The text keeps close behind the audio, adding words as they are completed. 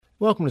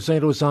Welcome to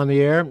St. Louis on the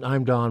Air.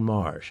 I'm Don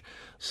Marsh.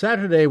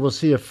 Saturday will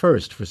see a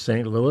first for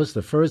St. Louis,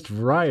 the first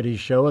variety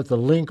show at the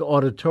Link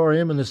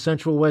Auditorium in the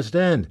Central West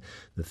End.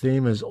 The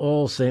theme is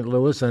all St.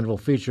 Louis and will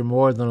feature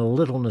more than a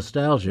little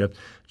nostalgia.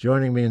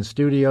 Joining me in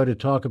studio to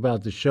talk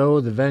about the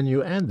show, the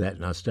venue, and that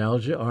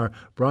nostalgia are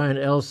Brian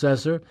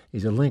Elsesser.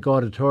 He's a Link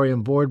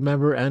Auditorium board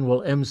member and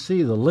will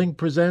MC The Link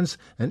Presents,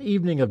 an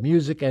evening of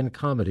music and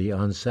comedy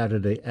on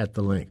Saturday at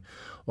the Link.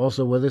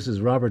 Also with us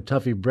is Robert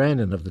Tuffy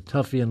Brandon of the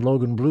Tuffy and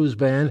Logan Blues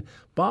Band.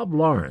 Bob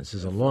Lawrence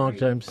is a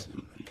long-time...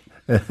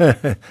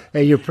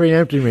 Hey, you're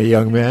preempting me,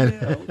 young man.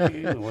 Yeah,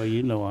 okay. Well,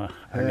 you know,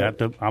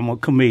 I'm a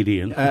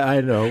comedian.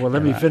 I know. Well,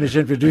 let me finish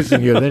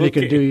introducing you, then you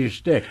can do your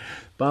shtick.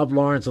 Bob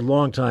Lawrence, a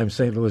longtime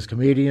St. Louis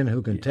comedian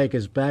who can take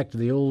us back to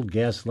the old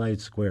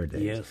Gaslight Square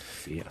days.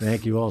 Yes.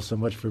 Thank you all so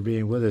much for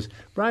being with us.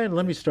 Brian,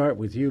 let me start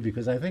with you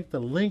because I think the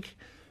Link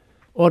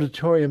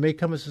Auditorium may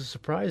come as a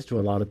surprise to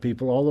a lot of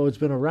people, although it's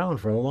been around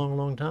for a long,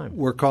 long time.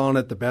 We're calling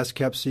it the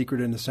best-kept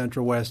secret in the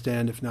Central West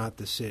End, if not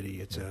the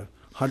city. It's a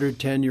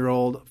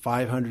 110-year-old,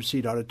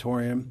 500-seat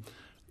auditorium.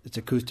 It's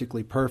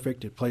acoustically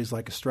perfect. It plays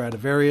like a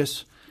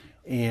Stradivarius,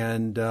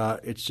 and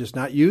it's just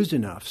not used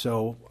enough.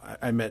 So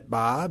I met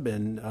Bob,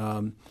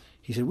 and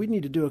he said, we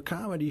need to do a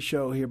comedy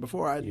show here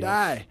before I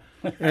die.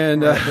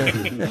 And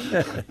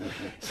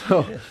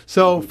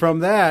so from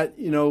that,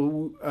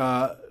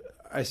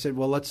 I said,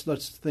 well, let's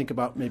think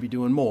about maybe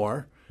doing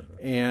more.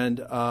 And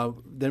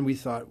then we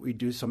thought we'd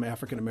do some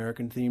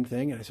African-American themed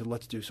thing. And I said,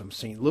 let's do some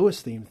St.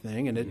 Louis themed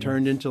thing. And it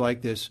turned into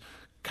like this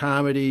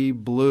comedy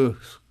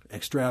blues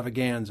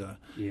extravaganza.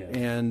 Yeah.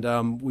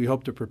 And we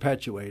hope to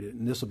perpetuate it.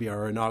 And this will be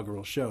our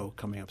inaugural show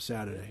coming up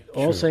Saturday.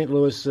 All St.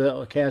 Louis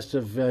cast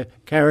of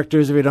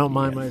characters, if you don't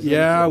mind my saying.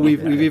 Yeah,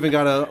 we've even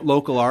got a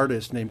local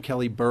artist named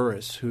Kelly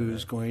Burris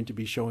who's going to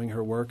be showing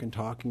her work and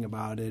talking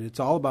about it. It's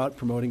all about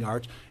promoting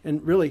arts.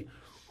 And really,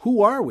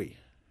 who are we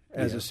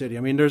as a city? I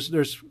mean,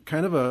 there's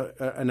kind of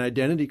an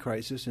identity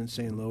crisis in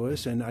St.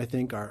 Louis, and I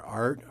think our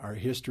art, our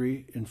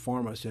history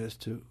inform us as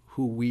to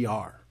who we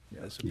are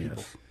as a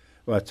people.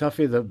 Well,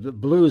 Tuffy, the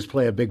blues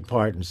play a big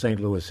part in St.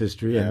 Louis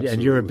history,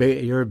 and you're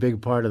a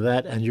big part of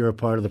that, and you're a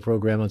part of the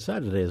program on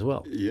Saturday as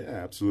well. Yeah,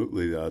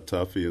 absolutely.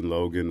 Tuffy and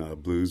Logan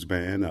Blues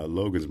Band.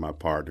 Logan's my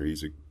partner.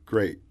 He's a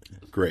great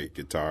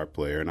guitar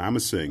player, and I'm a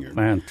singer.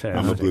 Fantastic.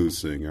 I'm a blues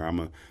singer.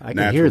 I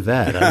can hear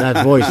that.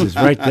 That voice is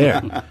right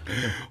there.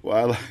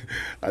 Well,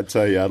 I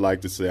tell you, I'd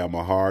like to say I'm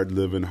a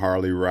hard-living,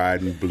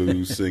 Harley-riding,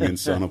 blues-singing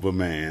son of a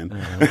man.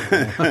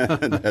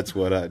 That's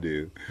what I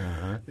do.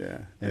 Yeah.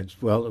 And,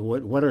 well,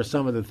 what are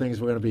some of the things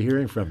we're going to be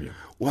hearing from you?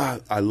 Well,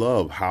 I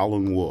love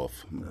Howlin'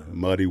 Wolf,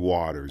 Muddy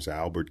Waters,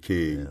 Albert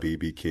King,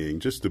 B.B. King,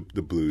 just the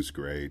blues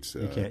greats.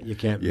 You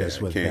can't miss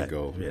with that.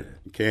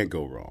 You can't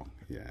go wrong.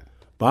 Yeah.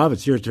 Bob,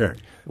 it's your turn.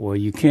 Well,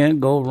 you can't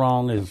go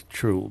wrong is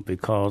true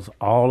because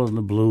all of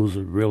the blues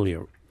are really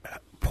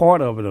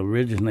part of it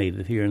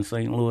originated here in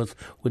St. Louis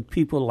with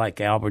people like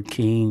Albert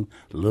King,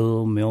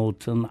 Lil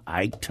Milton,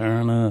 Ike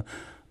Turner,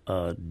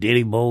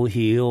 Diddy Bo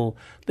Hill.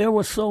 There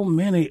were so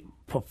many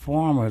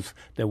performers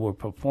that were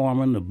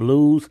performing the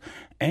blues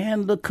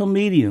and the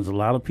comedians. A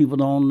lot of people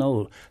don't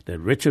know that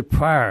Richard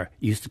Pryor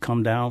used to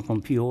come down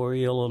from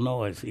Peoria,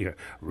 Illinois here.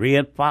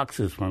 Red Fox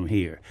is from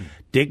here.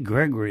 Dick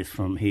Gregory's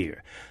from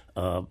here.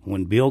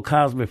 When Bill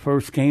Cosby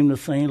first came to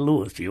St.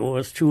 Louis,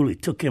 yours truly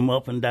took him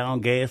up and down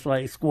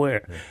Gaslight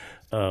Square,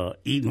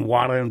 eating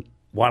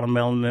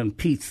watermelon and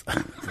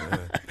pizza.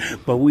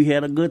 But we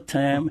had a good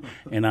time,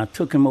 and I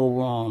took him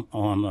over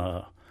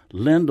on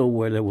Lindell,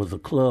 where there was a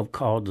club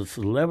called the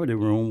Celebrity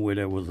Room, where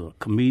there was a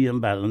comedian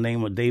by the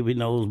name of David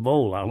Nose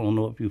Bowl. I don't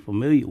know if you're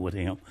familiar with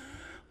him.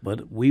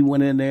 But we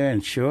went in there,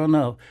 and sure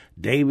enough,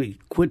 David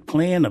quit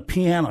playing the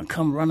piano and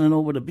come running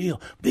over to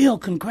Bill. Bill,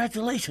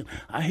 congratulations.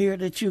 I hear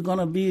that you're going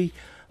to be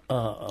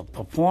a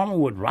performer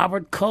with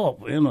Robert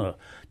Culp in a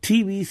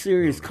TV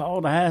series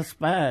called I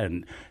Spy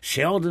and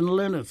Sheldon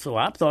Leonard. So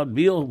I thought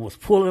Bill was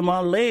pulling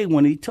my leg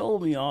when he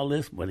told me all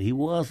this, but he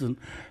wasn't.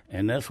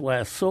 And that's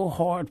why it's so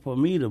hard for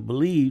me to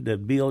believe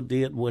that Bill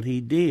did what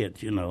he did,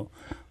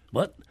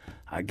 But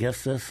I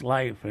guess that's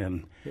life.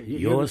 And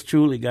yours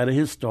truly got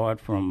his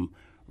start from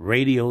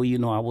radio.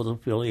 I was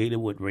affiliated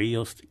with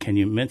radio. Can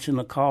you mention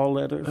the call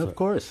letters? Of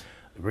course.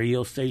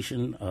 Radio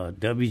station,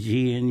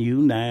 WGNU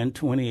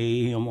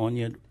 920 AM on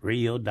your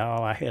radio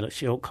dial. I had a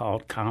show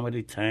called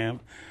Comedy Time,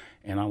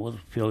 and I was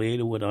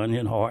affiliated with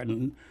Onion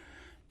Horton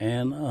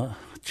and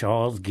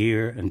Charles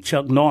Gear and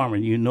Chuck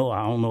Norman.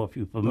 I don't know if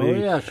you're familiar. Oh,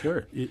 yeah,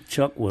 sure.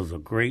 Chuck was a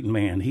great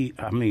man.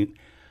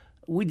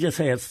 We just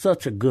had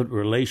such a good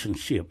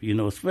relationship,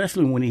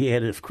 especially when he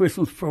had his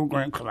Christmas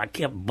program, because I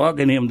kept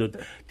bugging him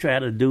to try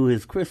to do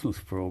his Christmas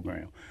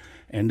program.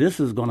 And this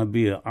is going to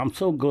be I'm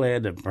so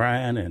glad that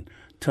Brian and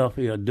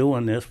Tuffy are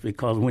doing this,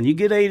 because when you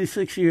get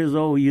 86 years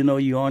old,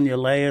 you're on your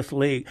last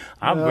leg.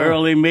 I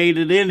barely made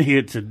it in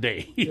here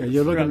today. Yeah,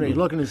 you're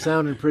looking and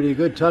sounding pretty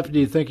good. Tuffy, do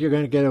you think you're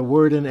going to get a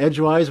word in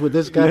edgewise with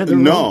this guy in the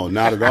room? No,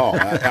 not at all.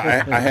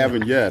 I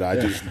haven't yet. I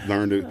just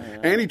learned it.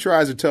 And he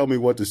tries to tell me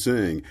what to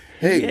sing.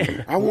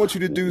 Hey, I want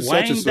you to do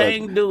such and such.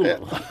 Wang dang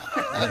doodle.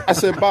 I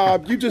said,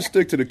 Bob, you just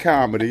stick to the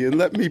comedy and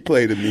let me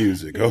play the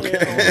music,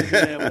 okay?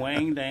 Yeah,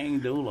 wang dang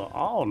doodle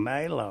all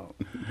night long.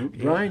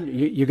 Brian,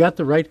 you got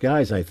the right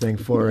guys, I think,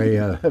 for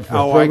a for I got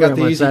program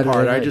the on easy Saturday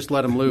part. night. I just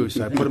let them loose.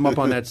 I put them up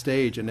on that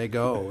stage, and they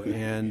go.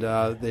 And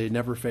they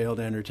never fail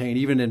to entertain.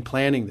 Even in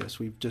planning this,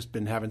 we've just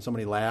been having so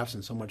many laughs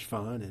and so much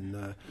fun.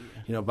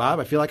 And, Bob,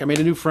 I feel like I made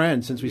a new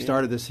friend since we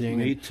started this thing.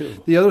 Me And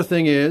too. the other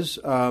thing is,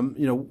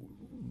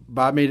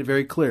 Bob made it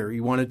very clear. He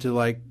wanted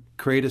to,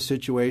 create a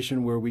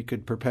situation where we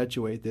could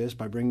perpetuate this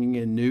by bringing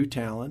in new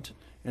talent.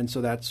 And so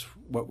that's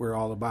what we're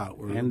all about.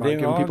 We're And about there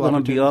giving are people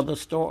going to be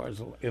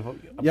opportunities. other stores.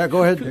 Yeah,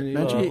 go ahead.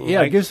 Mention. Yeah,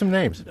 like- give some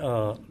names.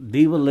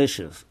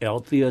 Divalicious,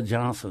 Althea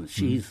Johnson.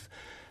 She's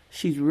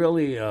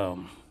really a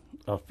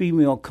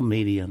female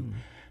comedian,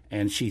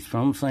 and she's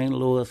from St.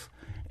 Louis,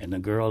 and the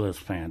girl is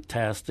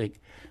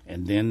fantastic.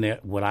 And then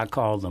what I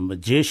call the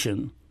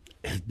magician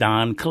is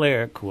Don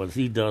Clare, because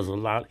he does a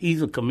lot.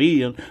 He's a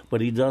comedian,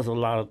 but he does a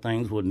lot of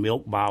things with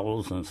milk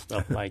bottles and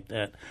stuff like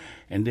that.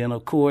 And then,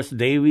 of course,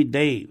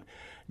 Dave.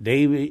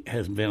 Davey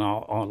has been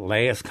on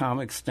Last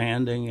Comic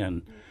Standing,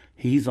 and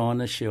he's on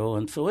the show.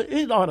 And so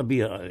it ought to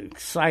be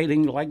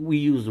exciting, like we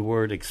use the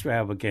word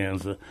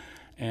extravaganza.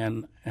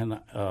 And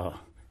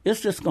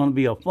it's just going to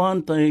be a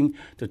fun thing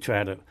to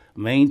try to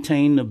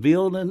maintain the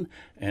building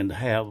and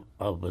have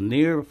a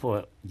veneer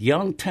for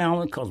young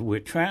talent, because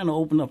we're trying to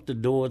open up the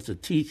doors to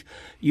teach.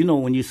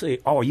 When you say,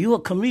 oh, you're a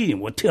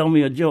comedian, well, tell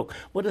me a joke.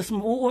 But it's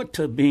more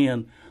to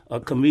being a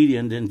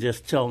comedian than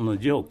just telling a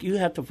joke. You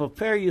have to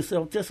prepare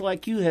yourself just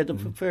like you had to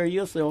prepare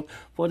yourself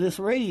for this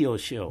radio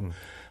show.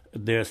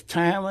 There's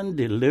timing,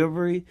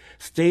 delivery,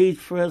 stage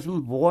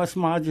presence, voice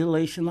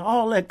modulation,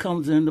 all that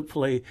comes into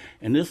play.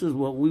 And this is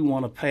what we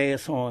want to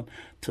pass on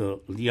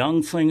to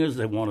young singers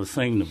that want to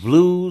sing the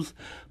blues,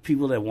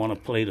 people that want to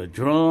play the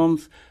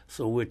drums.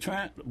 So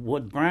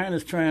what Brian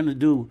is trying to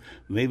do,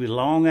 maybe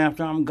long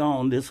after I'm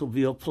gone, this will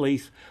be a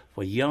place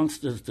for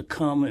youngsters to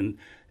come and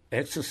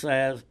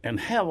exercise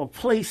and have a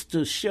place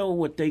to show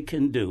what they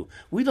can do.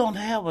 We don't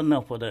have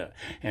enough of that.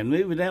 And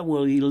maybe that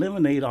will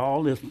eliminate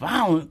all this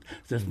violence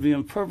that's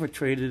being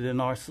perpetrated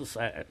in our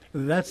society.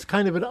 That's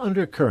kind of an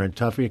undercurrent,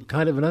 Tuffy,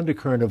 kind of an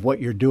undercurrent of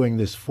what you're doing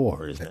this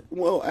for, isn't it?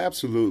 Well,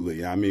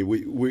 absolutely. I mean,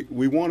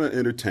 we want to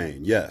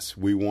entertain. Yes,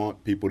 we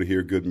want people to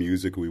hear good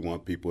music. We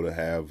want people to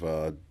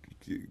have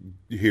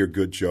hear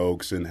good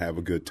jokes and have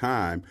a good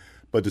time.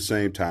 But at the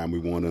same time, we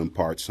want to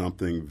impart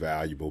something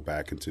valuable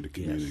back into the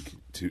community.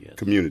 Yes.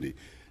 Community.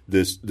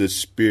 This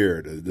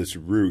spirit, this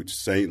root,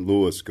 St.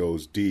 Louis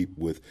goes deep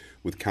with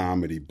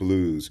comedy,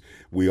 blues.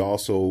 We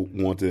also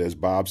want to, as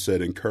Bob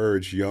said,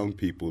 encourage young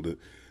people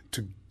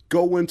to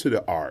go into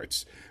the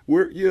arts.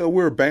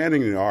 We're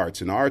abandoning the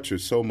arts, and arts are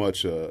so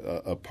much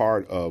a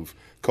part of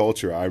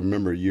culture. I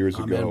remember years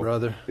ago. Amen,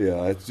 brother.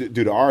 Yeah,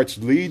 do the arts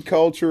lead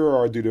culture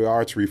or do the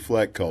arts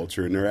reflect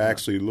culture? And they're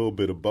actually a little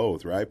bit of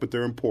both, right? But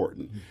they're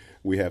important.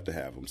 We have to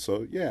have them.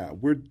 So, yeah,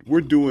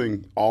 we're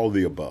doing all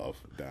the above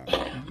down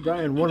there.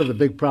 Brian, one of the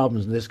big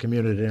problems in this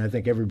community, and I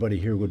think everybody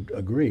here would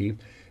agree,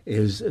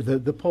 is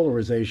the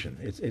polarization.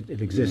 It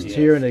exists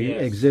here and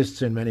it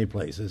exists in many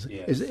places.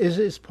 Yes. Is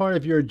this part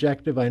of your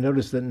objective? I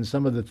noticed that in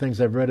some of the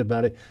things I've read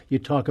about it, you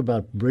talk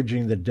about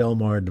bridging the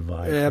Delmar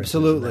divide.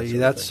 Absolutely.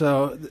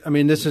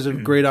 This is a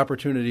great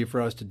opportunity for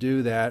us to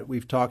do that.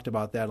 We've talked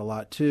about that a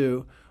lot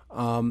too.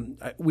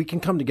 We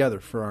can come together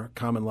for our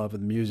common love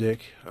of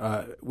music.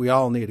 We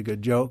all need a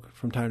good joke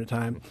from time to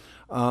time.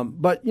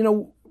 But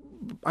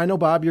I know,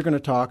 Bob, you're going to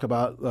talk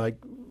about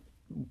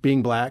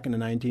being black in the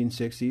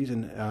 1960s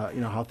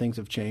and how things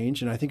have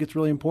changed. And I think it's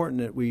really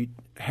important that we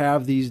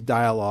have these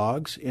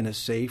dialogues in a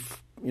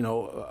safe,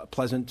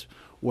 pleasant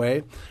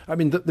way. I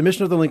mean, the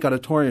mission of the Link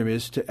Auditorium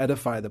is to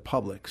edify the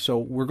public. So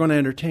we're going to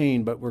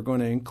entertain, but we're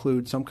going to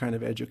include some kind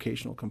of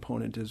educational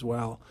component as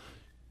well,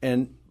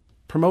 and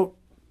promote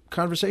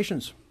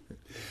conversations.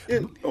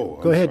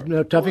 Go ahead,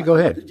 Tuffy, go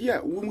ahead. Yeah,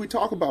 when we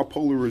talk about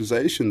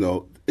polarization,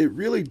 though, it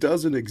really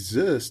doesn't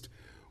exist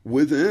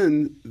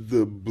within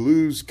the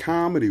blues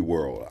comedy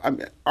world. I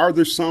mean, are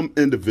there some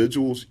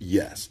individuals?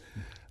 Yes.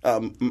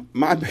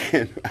 My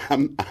band,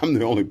 I'm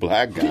the only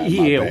black guy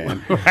in my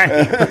band.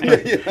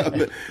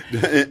 Right.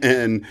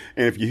 and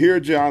if you hear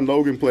John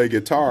Logan play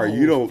guitar,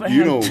 you don't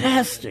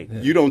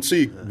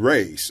see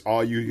race.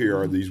 All you hear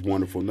are these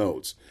wonderful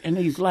notes. And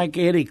he's like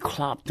Eddie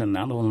Clapton.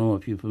 I don't know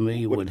if you're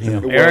familiar with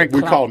him. Well,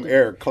 we call him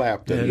Eric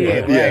Clapton.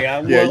 You're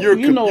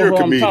who I'm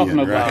comedian, talking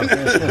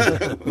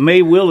right? about.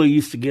 May Willer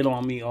used to get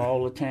on me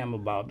all the time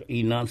about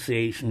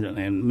enunciation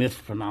and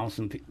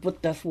mispronouncing people.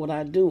 But that's what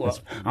I do.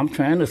 I'm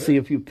trying to see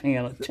if you're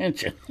paying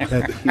attention.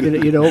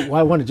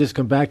 I want to just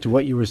come back to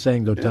what you were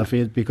saying, though,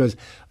 Tuffy, because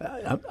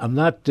I'm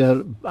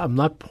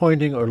not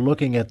pointing or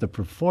looking at the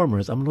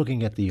performers. I'm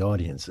looking at the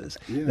audiences.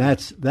 Yeah.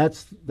 That's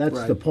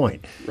right. The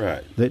point.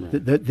 Right.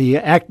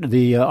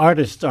 The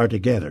artists are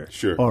together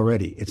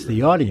already. It's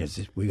the audience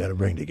we got to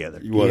bring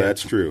together. Well,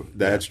 that's true.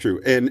 That's true.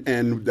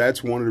 And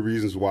that's one of the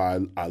reasons why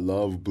I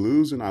love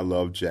blues and I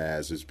love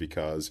jazz, is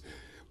because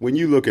when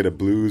you look at a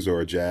blues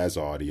or a jazz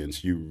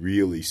audience, you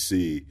really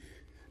see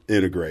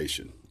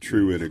integration.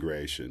 true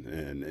integration,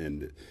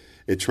 and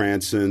it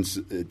transcends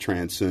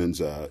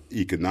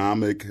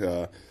economic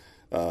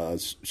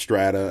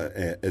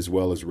strata as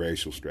well as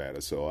racial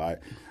strata. So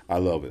I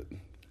love it.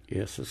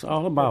 Yes, it's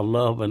all about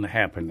love and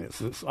happiness.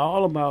 It's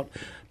all about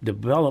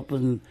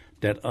developing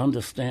that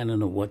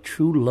understanding of what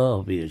true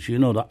love is. You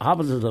know, the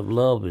opposite of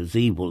love is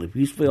evil. If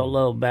you spell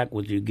love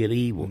backwards, you get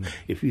evil.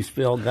 If you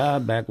spell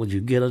God backwards,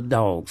 you get a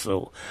dog.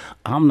 So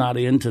I'm not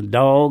into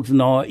dogs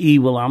nor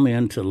evil. I'm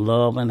into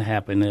love and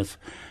happiness.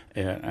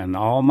 And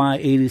all my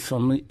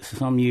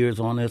 80-some years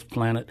on this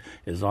planet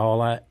is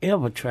all I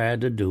ever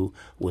tried to do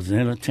was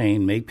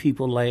entertain, make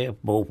people laugh,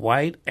 both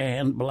white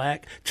and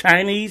black,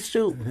 Chinese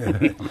too.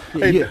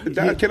 Hey,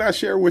 Don, can I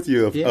share with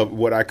you of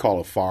what I call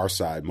a Far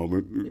Side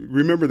moment?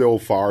 Remember the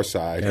old Far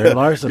Side? Harry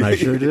Larson, I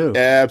sure do.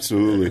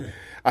 Absolutely.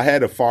 I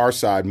had a Far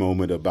Side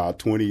moment about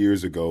 20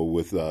 years ago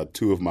with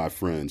two of my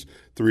friends.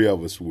 Three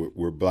of us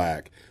were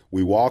black.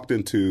 We walked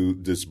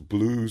into this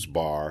blues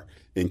bar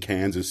in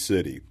Kansas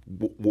City.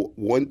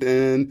 Went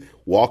in,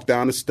 walked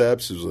down the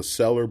steps. It was a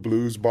cellar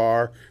blues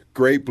bar.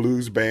 Great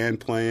blues band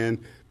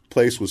playing.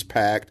 Place was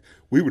packed.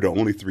 We were the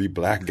only three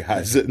black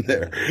guys in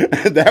there.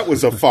 That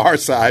was a Far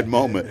Side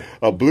moment.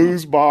 A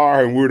blues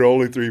bar, and we're the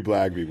only three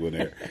black people in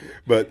there.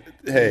 But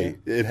hey,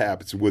 it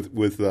happens with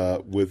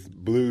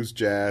blues,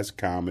 jazz,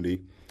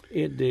 comedy.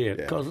 It did,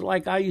 because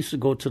like I used to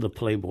go to the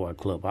Playboy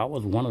Club. I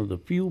was one of the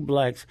few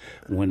blacks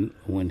when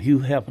Hugh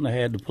Hefner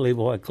had the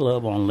Playboy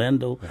Club on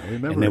Lindo,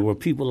 and there were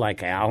people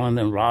like Allen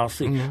and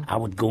Rossi. Mm-hmm. I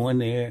would go in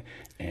there.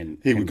 And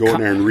he would go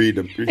in there and read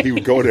them. He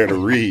would go there to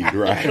read,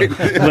 right?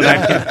 But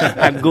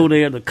I'd go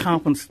there to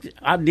compensate.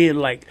 I did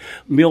like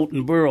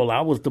Milton Berle.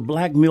 I was the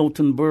black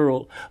Milton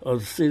Berle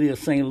of the city of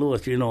St.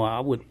 Louis. You know, I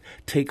would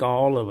take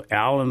all of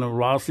Allen and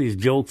Rossi's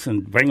jokes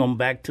and bring them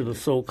back to the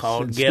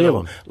so-called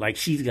ghetto. Like,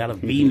 she's got a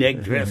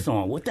V-neck dress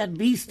on. What that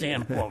V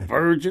stand for?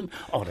 Virgin?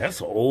 Oh,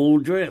 that's an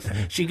old dress.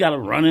 She got a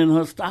run in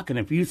her stocking.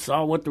 If you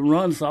saw what the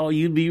run saw,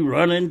 you'd be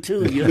running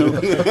too, you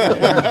know.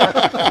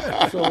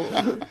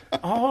 So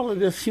all of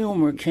this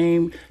humor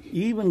came,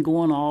 even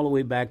going all the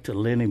way back to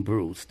Lenny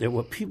Bruce. There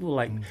were people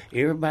like,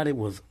 everybody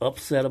was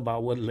upset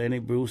about what Lenny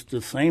Bruce,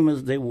 the same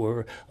as they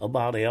were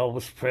about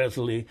Elvis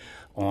Presley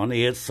on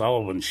Ed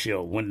Sullivan's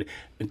show. When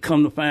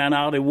come to find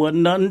out, it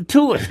wasn't nothing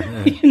to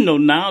it. You know,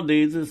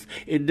 nowadays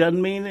it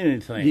doesn't mean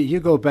anything. You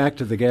go back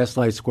to the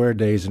Gaslight Square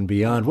days and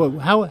beyond. Well,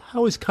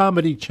 how has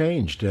comedy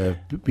changed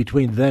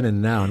between then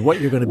and now, and what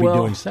you're going to be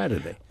doing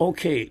Saturday?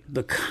 Okay,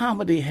 the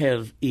comedy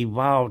has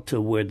evolved to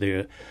where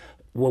they're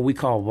what we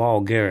call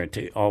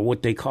vulgarity, or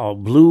what they call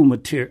blue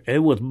material. It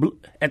was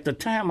at the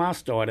time I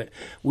started,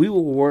 we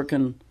were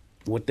working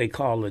what they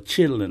call the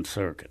chitlin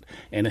circuit,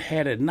 and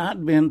had it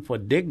not been for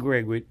Dick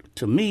Gregory,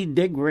 to me,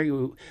 Dick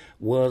Gregory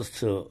was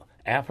to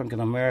African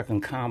American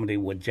comedy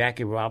what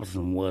Jackie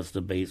Robinson was to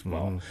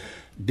baseball.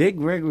 Mm-hmm. Dick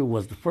Gregory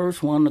was the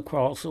first one to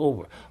cross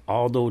over,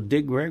 although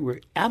Dick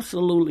Gregory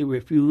absolutely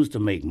refused to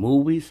make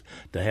movies,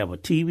 to have a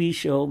TV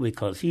show,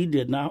 because he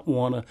did not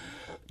want to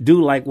do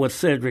like what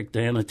Cedric the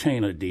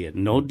Entertainer did.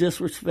 No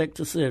disrespect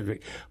to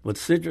Cedric, but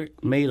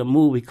Cedric made a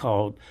movie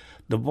called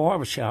The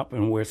Barbershop,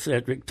 and where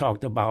Cedric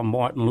talked about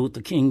Martin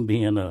Luther King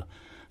being a,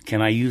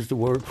 can I use the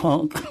word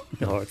punk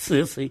or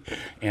sissy,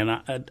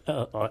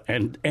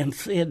 and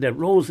said that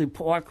Rosie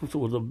Parks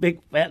was a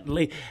big fat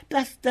lady.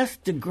 That's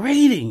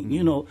degrading,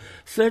 you know.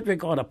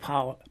 Cedric ought to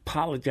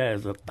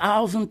apologize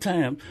 1,000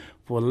 times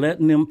for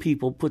letting them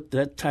people put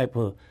that type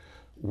of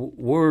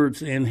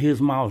words in his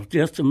mouth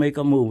just to make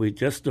a movie,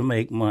 just to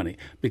make money,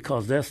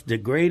 because that's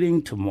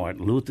degrading to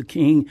Martin Luther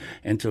King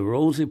and to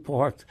Rosie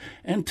Parks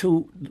and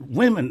to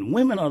women.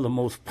 Women are the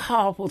most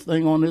powerful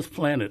thing on this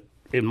planet.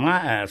 In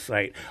my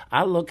eyesight,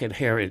 I look at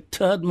Harriet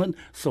Tubman,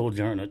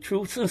 Sojourner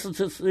Truth. Since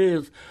this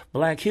is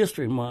Black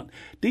History Month,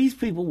 these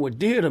people were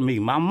dear to me.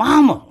 My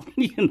mama,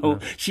 you know,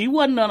 she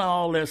wasn't none of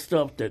all that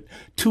stuff that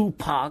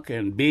Tupac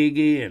and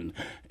Biggie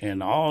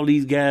and all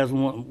these guys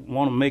want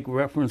to make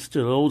reference to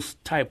those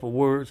type of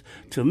words.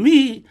 To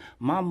me,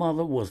 my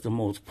mother was the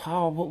most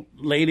powerful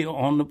lady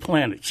on the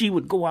planet. She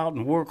would go out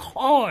and work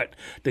hard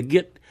to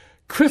get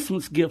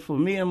Christmas gift for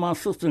me and my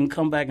sister and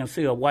come back and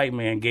say a white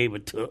man gave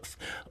it to us,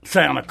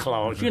 Santa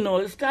Claus. You know,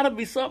 it's got to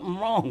be something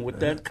wrong with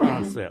that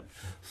concept.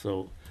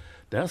 So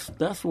that's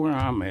where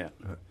I'm at.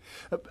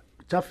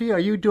 Duffy, are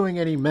you doing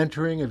any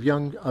mentoring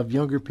of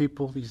younger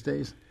people these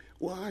days?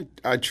 Well,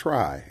 I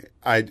try.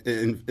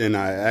 And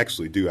I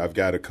actually do. I've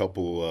got a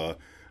couple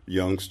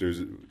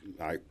youngsters.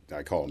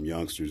 I call them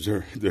youngsters.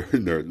 They're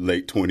in their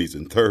late 20s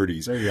and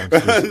 30s. They're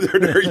youngsters.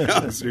 they're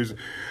youngsters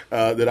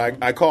that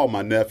I call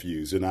my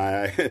nephews, and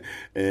I'm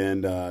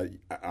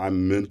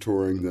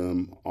mentoring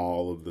them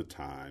all of the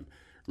time.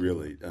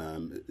 Really,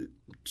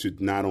 to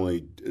not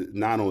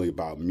only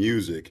about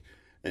music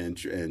and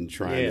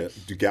trying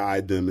to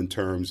guide them in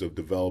terms of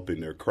developing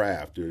their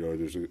craft.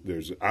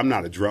 I'm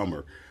not a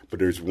drummer, but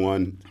there's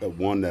one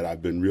that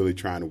I've been really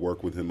trying to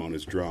work with him on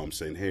his drums,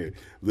 saying, "Hey,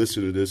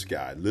 listen to this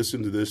guy,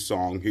 listen to this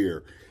song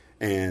here,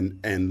 and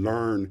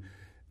learn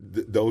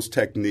those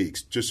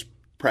techniques. Just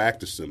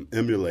practice them,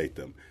 emulate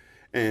them."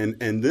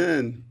 and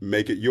then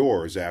make it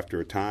yours after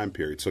a time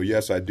period. So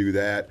yes, I do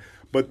that,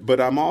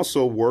 but I'm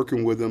also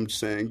working with them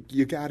saying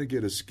you got to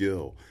get a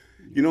skill.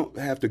 You don't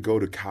have to go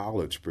to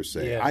college per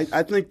se. Yes.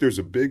 I think there's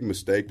a big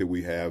mistake that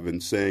we have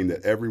in saying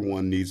that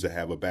everyone needs to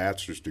have a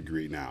bachelor's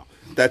degree now.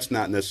 That's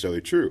not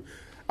necessarily true.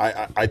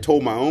 I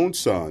told my own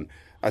son,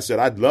 I said,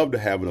 I'd love to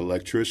have an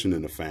electrician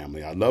in the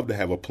family. I'd love to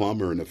have a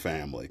plumber in the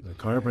family. A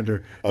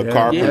carpenter. A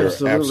carpenter,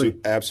 Absolutely.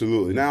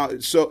 absolutely. Now,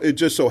 so it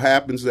just so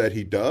happens that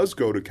he does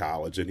go to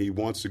college and he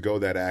wants to go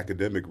that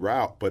academic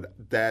route, but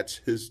that's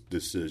his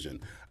decision.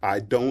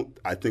 I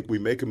think we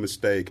make a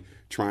mistake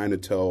trying to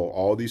tell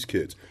all these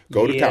kids,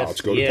 go to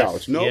college, go to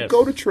college. No,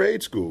 go to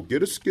trade school,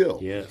 get a skill.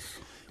 Yes.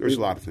 There's a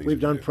lot of things.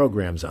 We've done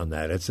programs on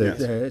that. It's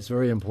a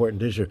very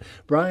important issue.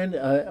 Brian,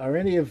 are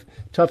any of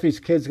Tuffy's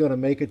kids going to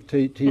make it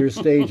to your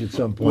stage at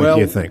some point, Well,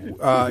 do you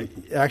think?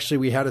 Actually,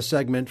 we had a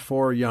segment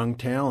for young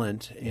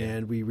talent,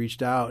 and we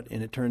reached out,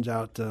 and it turns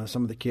out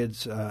some of the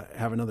kids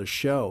have another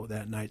show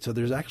that night. So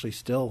there's actually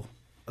still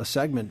a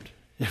segment.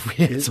 If we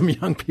had some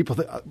young people,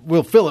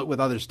 we'll fill it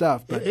with other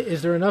stuff. But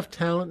Is there enough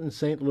talent in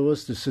St.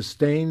 Louis to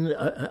sustain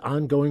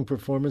ongoing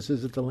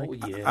performances at the Link?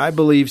 Oh, yes. I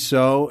believe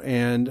so,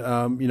 and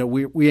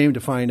we aim to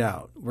find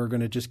out. We're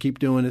going to just keep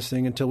doing this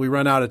thing until we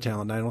run out of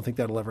talent. I don't think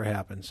that'll ever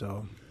happen.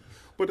 So,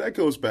 but that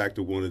goes back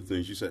to one of the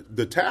things you said.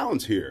 The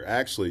talent's here.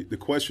 Actually, the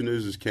question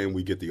is can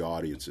we get the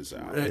audiences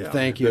out?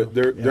 Thank you.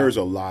 There's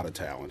a lot of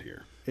talent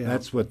here. Yeah.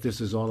 That's what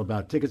this is all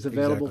about. Tickets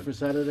available Exactly. for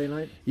Saturday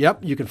night?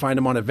 Yep, you can find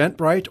them on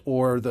Eventbrite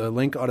or the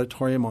Link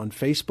Auditorium on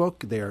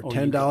Facebook. They are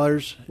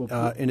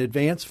 $10 in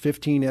advance,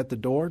 $15 at the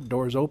door.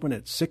 Doors open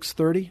at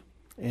 6:30,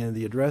 and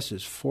the address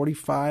is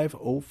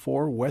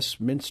 4504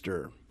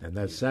 Westminster. And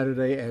that's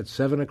Saturday at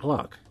 7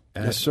 o'clock.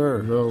 Yes,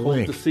 sir. The Hope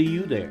Link. to see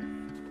you there.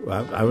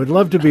 Well, I would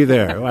love to be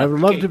there. I would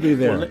love to be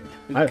there.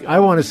 I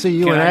want to see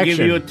you Can in I action.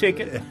 give you a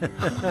ticket?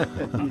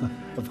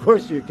 Of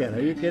course you can. Are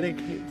you kidding?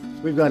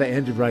 We've got to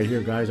end it right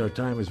here, guys. Our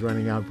time is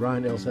running out.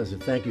 Brian Elsesser,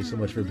 thank you so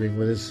much for being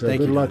with us. Thank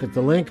good you, luck John. at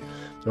the Link.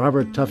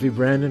 Robert Tuffy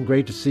Brandon,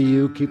 great to see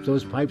you. Keep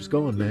those pipes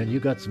going, man. You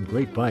got some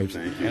great pipes.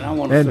 And I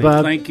want to And say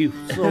Bob- thank you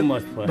so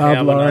much for Bob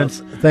having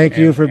Lawrence, us. thank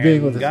you And- for being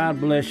and with us. God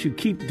bless you.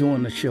 Keep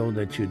doing the show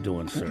that you're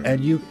doing, sir.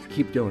 And you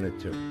keep doing it,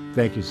 too.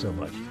 Thank you so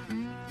much.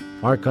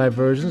 Archive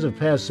versions of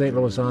past St.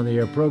 Louis On the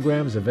Air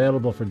programs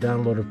available for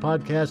downloaded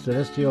podcast at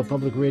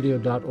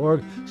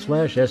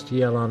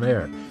stlpublicradio.org/STL On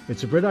Air.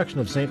 It's a production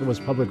of St. Louis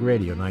Public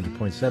Radio,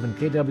 90.7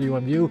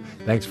 KWMU.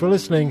 Thanks for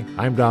listening.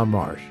 I'm Don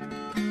Marsh.